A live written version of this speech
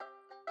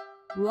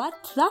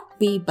What's up,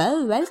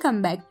 people?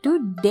 Welcome back to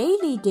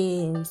Daily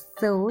Tales.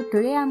 So,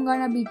 today I'm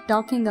gonna be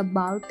talking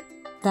about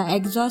the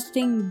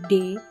exhausting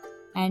day,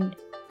 and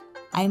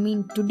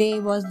today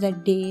was the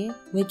day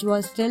which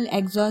was still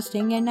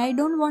exhausting. And I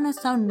don't want to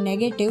sound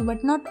negative,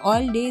 but not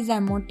all days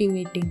are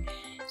motivating.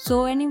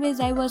 So,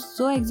 anyways, I was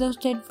so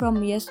exhausted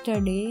from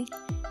yesterday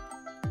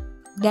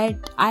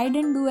that I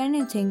didn't do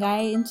anything.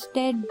 I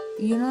instead,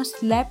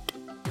 slept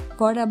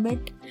for a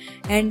bit.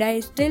 And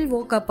I still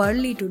woke up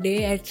early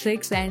today at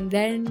 6, and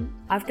then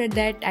after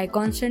that I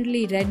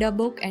constantly read a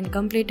book and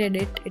completed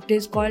it. It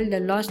is called The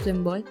Lost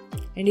Symbol.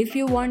 And if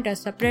you want a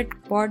separate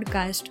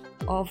podcast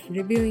of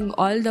reviewing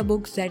all the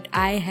books that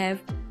I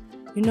have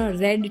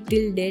read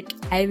till date,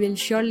 I will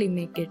surely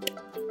make it.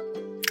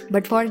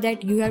 But for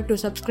that you have to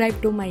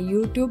subscribe to my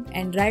YouTube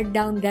and write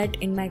down that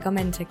in my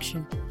comment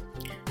section.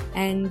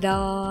 And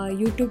the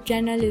YouTube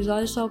channel is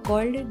also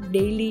called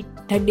The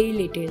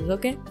Daily Tales,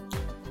 okay?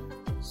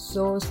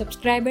 So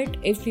subscribe it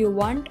if you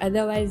want,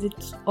 otherwise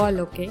it's all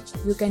okay.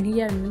 You can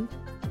hear me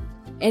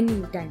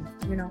anytime,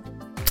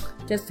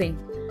 just saying.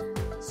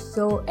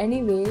 So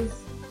anyways,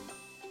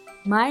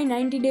 my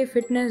 90-day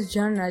fitness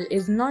journal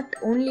is not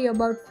only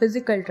about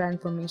physical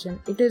transformation,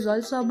 it is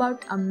also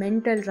about a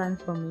mental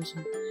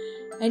transformation.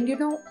 And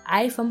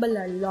I fumble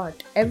a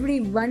lot.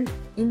 Everyone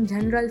in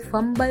general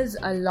fumbles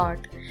a lot.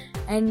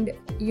 And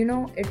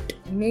it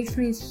makes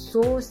me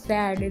so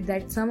sad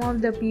that some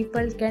of the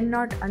people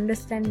cannot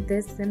understand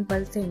this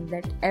simple thing,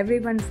 that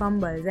everyone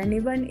fumbles, and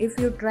even if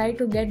you try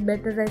to get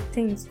better at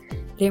things,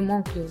 they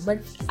mock you. But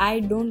I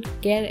don't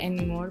care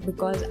anymore,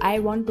 because I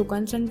want to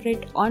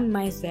concentrate on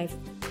myself.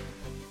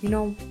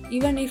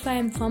 Even if I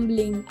am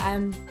fumbling, I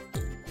am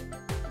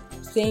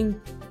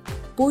saying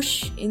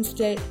push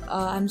instead,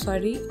 I'm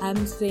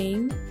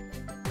saying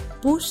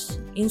push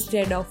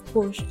instead of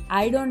push.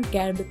 I don't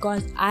care,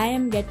 because I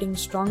am getting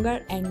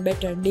stronger and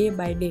better day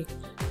by day.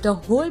 The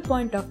whole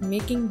point of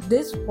making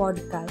this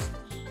podcast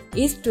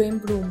is to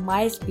improve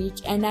my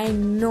speech, and I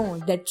know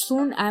that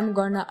soon I'm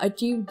gonna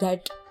achieve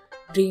that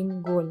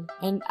dream goal.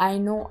 And I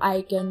know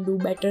I can do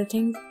better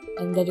things,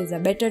 and there is a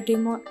better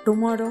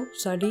tomorrow.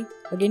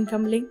 Again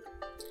fumbling.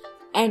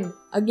 And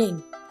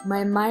again,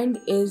 my mind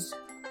is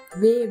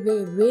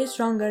way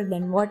stronger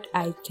than what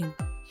I think.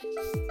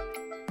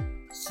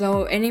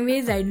 So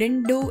anyways, I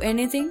didn't do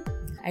anything.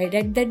 I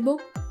read that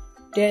book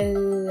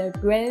till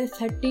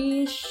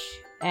 12:30ish,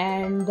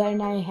 and then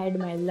I had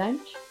my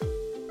lunch,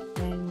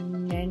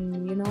 and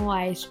then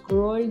I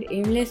scrolled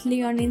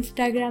aimlessly on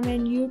Instagram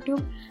and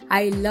YouTube.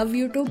 I love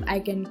YouTube. I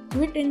can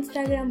quit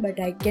Instagram, but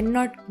I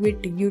cannot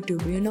quit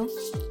YouTube,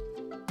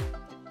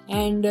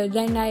 And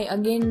then I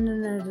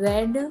again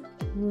read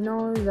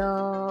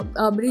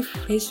a brief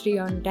history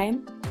on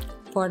time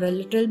for a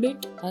little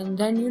bit, and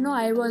then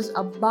I was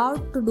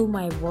about to do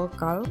my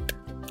workout.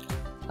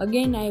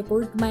 Again, I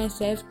pushed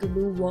myself to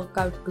do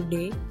workout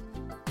today,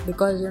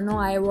 because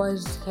I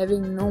was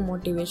having no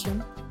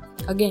motivation.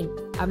 Again,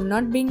 I'm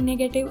not being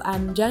negative,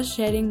 I'm just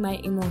sharing my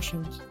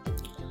emotions.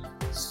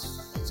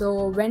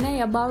 So when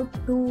I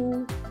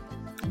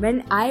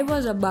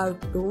was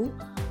about to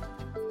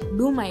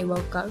do my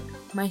workout,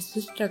 my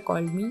sister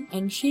called me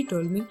and she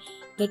told me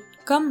that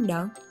come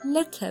down,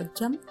 let's have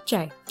some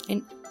chai.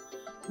 And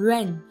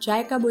when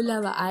chai ka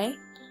bulawa aaye,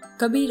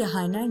 kabhi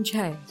raha na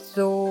jaye.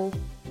 So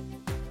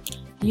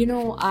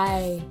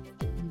I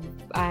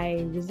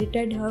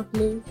visited her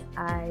place.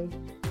 I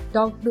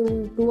talked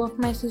to two of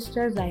my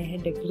sisters. I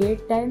had a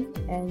great time,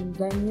 and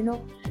then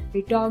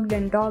we talked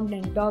and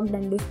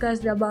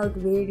discussed about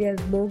various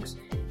books.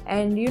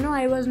 And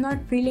I was not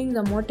feeling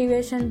the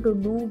motivation to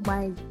do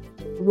my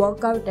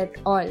workout at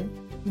all.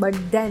 But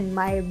then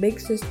my big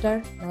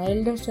sister, my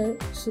elder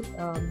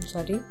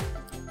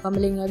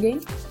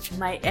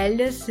my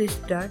eldest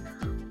sister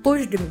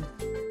pushed me,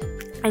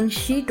 and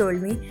she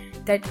told me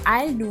that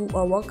I'll do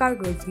a workout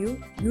with you.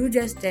 You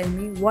just tell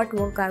me what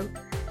workout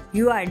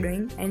you are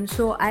doing, and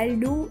so I'll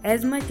do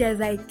as much as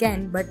I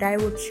can, but I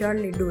would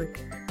surely do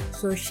it.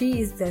 So she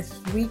is the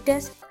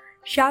sweetest.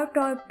 Shout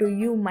out to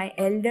you, my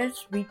elder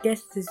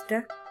sweetest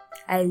sister.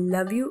 I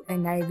love you,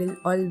 and I will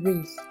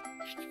always.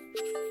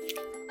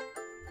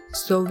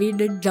 So we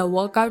did the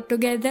workout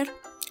together,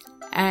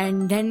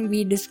 and then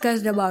we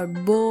discussed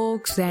about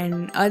books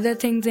and other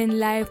things in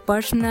life,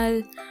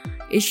 personal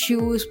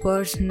issues,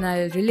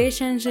 personal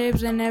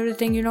relationships and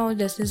everything,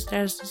 the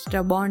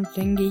sister bond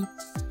thingy.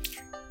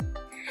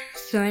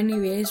 So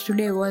anyways,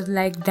 today was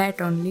like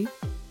that only,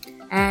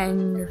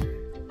 and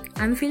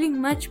I'm feeling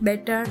much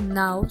better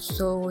now,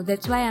 so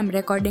that's why I'm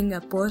recording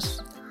a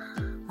post.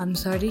 I'm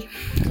sorry,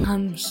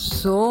 I'm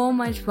so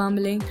much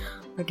fumbling,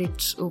 but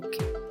it's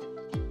okay.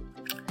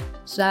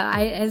 So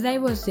as I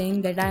was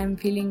saying that I am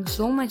feeling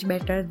so much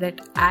better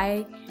that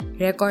I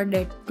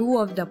recorded 2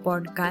 of the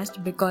podcasts,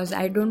 because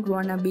I don't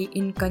want to be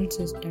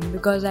inconsistent,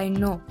 because I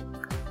know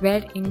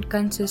where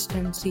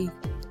inconsistency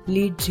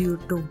leads you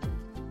to.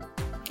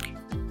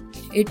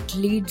 It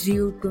leads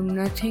you to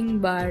nothing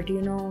but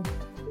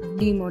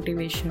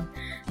demotivation.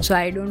 So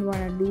I don't want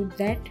to do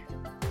that.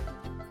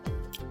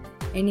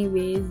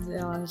 Anyways,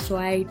 so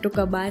I took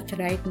a bath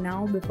right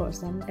now before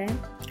some time.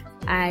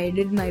 I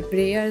did my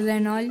prayers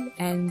and all,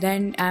 and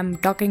then I'm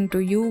talking to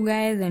you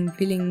guys and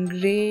feeling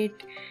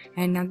great,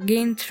 and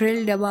again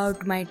thrilled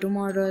about my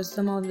tomorrow,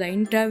 some of the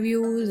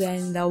interviews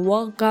and the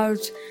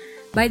workouts.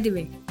 By the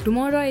way,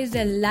 tomorrow is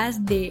the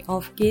last day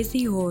of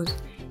Casey Ho's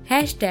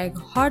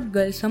 #Hot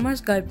Girl Summer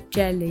Sculpt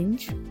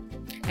Challenge,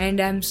 and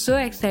I'm so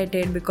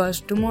excited because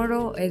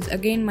tomorrow is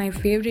again my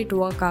favorite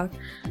workout,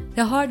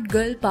 the Hot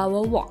Girl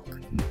Power Walk.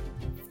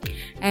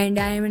 And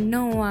I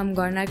know I'm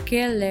gonna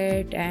kill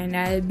it, and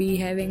I'll be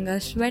having a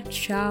sweat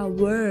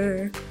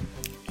shower.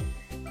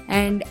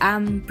 And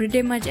I'm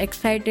pretty much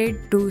excited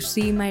to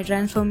see my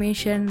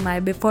transformation, my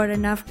before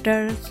and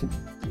afters.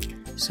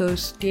 So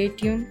stay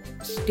tuned,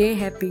 stay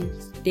happy,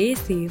 stay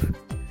safe.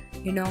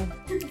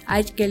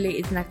 आज के लिए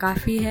इतना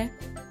काफ़ी है.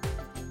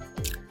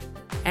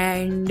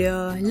 And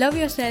love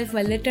yourself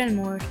a little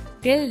more.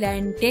 Till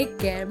then, take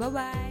care. Bye bye.